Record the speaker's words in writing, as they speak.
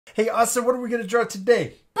Hey, Austin, what are we going to draw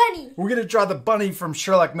today? Bunny. We're going to draw the bunny from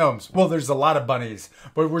Sherlock Gnomes. Well, there's a lot of bunnies,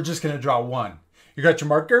 but we're just going to draw one. You got your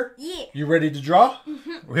marker? Yeah. You ready to draw?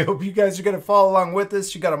 We hope you guys are going to follow along with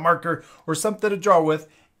us. You got a marker or something to draw with,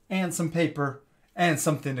 and some paper, and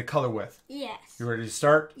something to color with. Yes. You ready to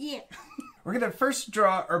start? Yeah. We're going to first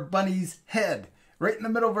draw our bunny's head right in the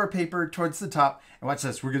middle of our paper towards the top. And watch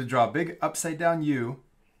this. We're going to draw a big upside down U.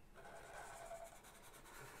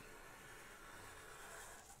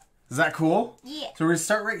 Is that cool? Yeah. So we're going to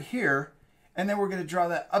start right here, and then we're going to draw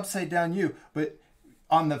that upside down U. But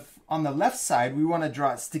on the left side, we want to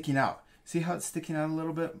draw it sticking out. See how it's sticking out a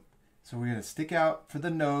little bit? So we're going to stick out for the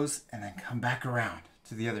nose and then come back around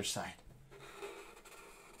to the other side.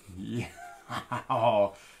 Yeah.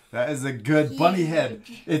 Oh, that is a good bunny head.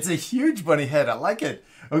 It's a huge bunny head. I like it.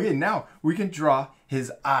 Okay, now we can draw his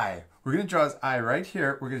eye. We're going to draw his eye right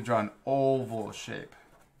here. We're going to draw an oval shape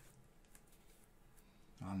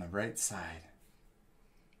on the right side.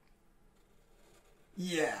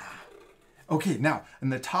 Yeah. Okay, now in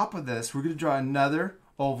the top of this, we're going to draw another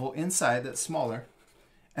oval inside that's smaller,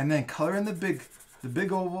 and then color in the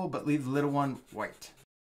big oval, but leave the little one white.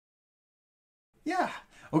 Yeah.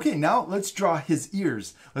 Okay, now let's draw his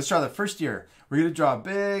ears. Let's draw the first ear. We're going to draw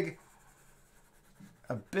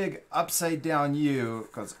a big upside down U.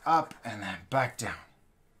 It goes up and then back down.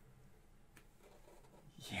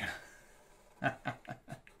 Yeah.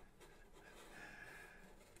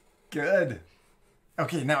 Good.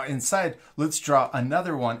 Okay, now inside, let's draw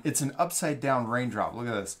another one. It's an upside down raindrop. Look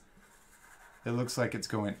at this. It looks like it's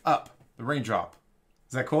going up, the raindrop.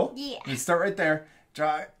 Is that cool? Yeah. You start right there,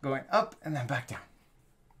 draw it going up and then back down.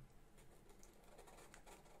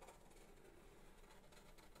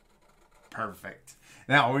 Perfect.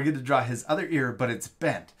 Now we're going to draw his other ear, but it's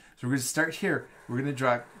bent. So we're going to start here. We're going to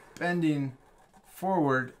draw bending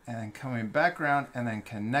forward and then coming back around and then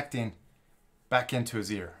connecting back into his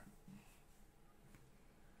ear.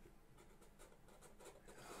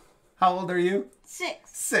 How old are you? 6.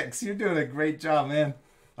 6. You're doing a great job, man.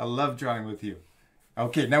 I love drawing with you.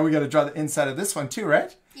 Okay, now we got to draw the inside of this one too,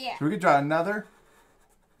 right? Yeah. So we could draw another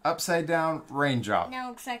upside down raindrop. Now it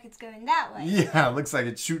looks like it's going that way. Yeah, it looks like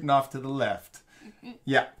it's shooting off to the left.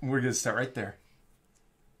 Yeah, we're going to start right there.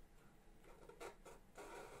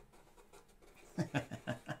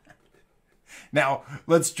 Now,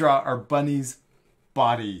 let's draw our bunny's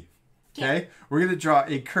body. Okay? We're going to draw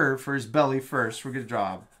a curve for his belly first. We're going to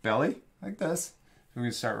draw a belly like this. So we're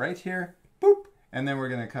going to start right here. Boop. And then we're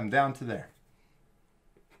going to come down to there.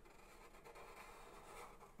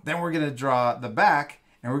 Then we're going to draw the back,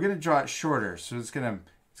 and we're going to draw it shorter. So it's going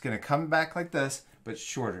to come back like this, but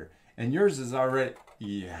shorter. And yours is already,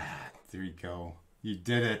 yeah, there you go. You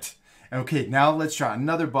did it. Okay, now let's draw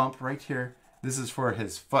another bump right here. This is for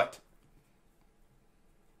his foot.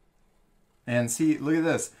 And see, look at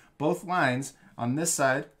this. Both lines on this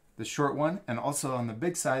side, the short one, and also on the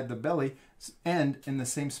big side, the belly, end in the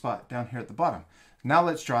same spot down here at the bottom. Now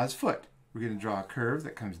let's draw his foot. We're going to draw a curve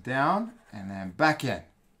that comes down and then back in.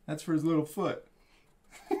 That's for his little foot.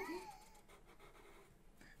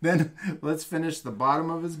 Then let's finish the bottom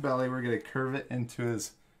of his belly. We're going to curve it into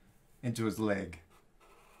his leg.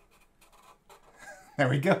 There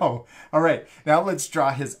we go. All right, now let's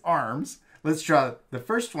draw his arms. Let's draw the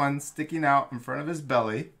first one sticking out in front of his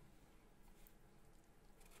belly.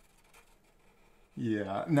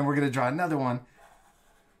 Yeah, and then we're going to draw another one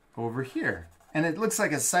over here. And it looks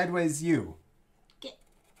like a sideways U. Okay.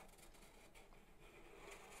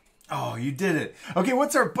 Oh, you did it. Okay,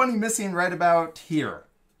 what's our bunny missing right about here?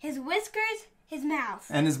 His whiskers, his mouth.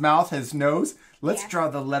 And his mouth, his nose. Let's Yeah. draw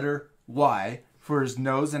the letter Y for his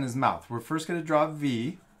nose and his mouth. We're first going to draw a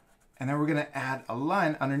V, and then we're going to add a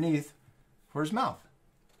line underneath for his mouth.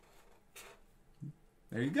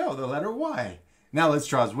 There you go, the letter Y. Now let's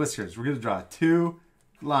draw his whiskers. We're going to draw 2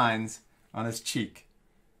 lines on his cheek.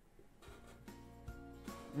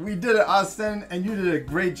 We did it, Austin, and you did a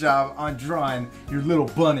great job on drawing your little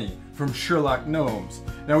bunny from Sherlock Gnomes.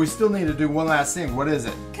 Now we still need to do one last thing. What is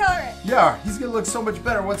it? Color it. Yeah, he's going to look so much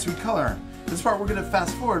better once we color him. This part we're going to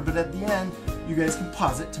fast forward, but at the end, you guys can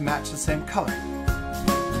pause it to match the same color.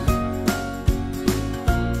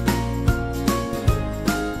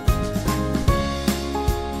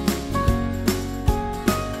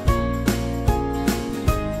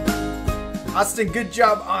 Austin, good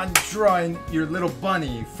job on drawing your little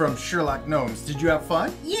bunny from Sherlock Gnomes. Did you have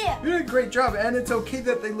fun? Yeah. You did a great job, and it's okay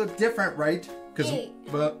that they look different, right?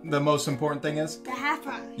 Because the most important thing is? To have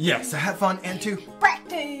fun. Yes, to have fun and to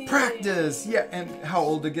Practice. practice. Yeah, and how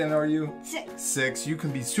old again are you? 6. 6. You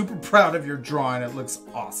can be super proud of your drawing. It looks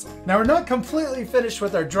awesome. Now, we're not completely finished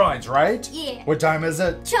with our drawings, right? Yeah. What time is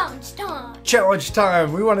it? Challenge time. Challenge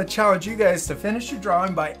time. We want to challenge you guys to finish your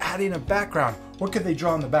drawing by adding a background. What could they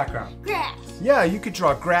draw in the background? Grass. Yeah, you could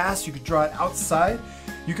draw grass. You could draw it outside.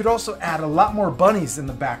 You could also add a lot more bunnies in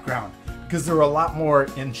the background because there were a lot more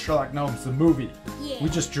in Sherlock Gnomes, the movie. Yeah. We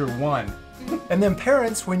just drew one. And then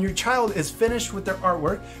parents, when your child is finished with their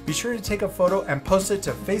artwork, be sure to take a photo and post it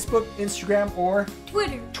to Facebook, Instagram, or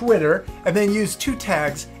Twitter, and then use 2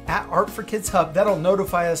 tags at Art for Kids Hub. That'll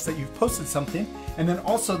notify us that you've posted something. And then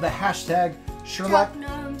also the hashtag Sherlock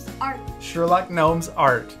Gnomes Art. Sherlock Gnomes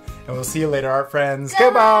Art. And we'll see you later, art friends.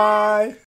 Goodbye.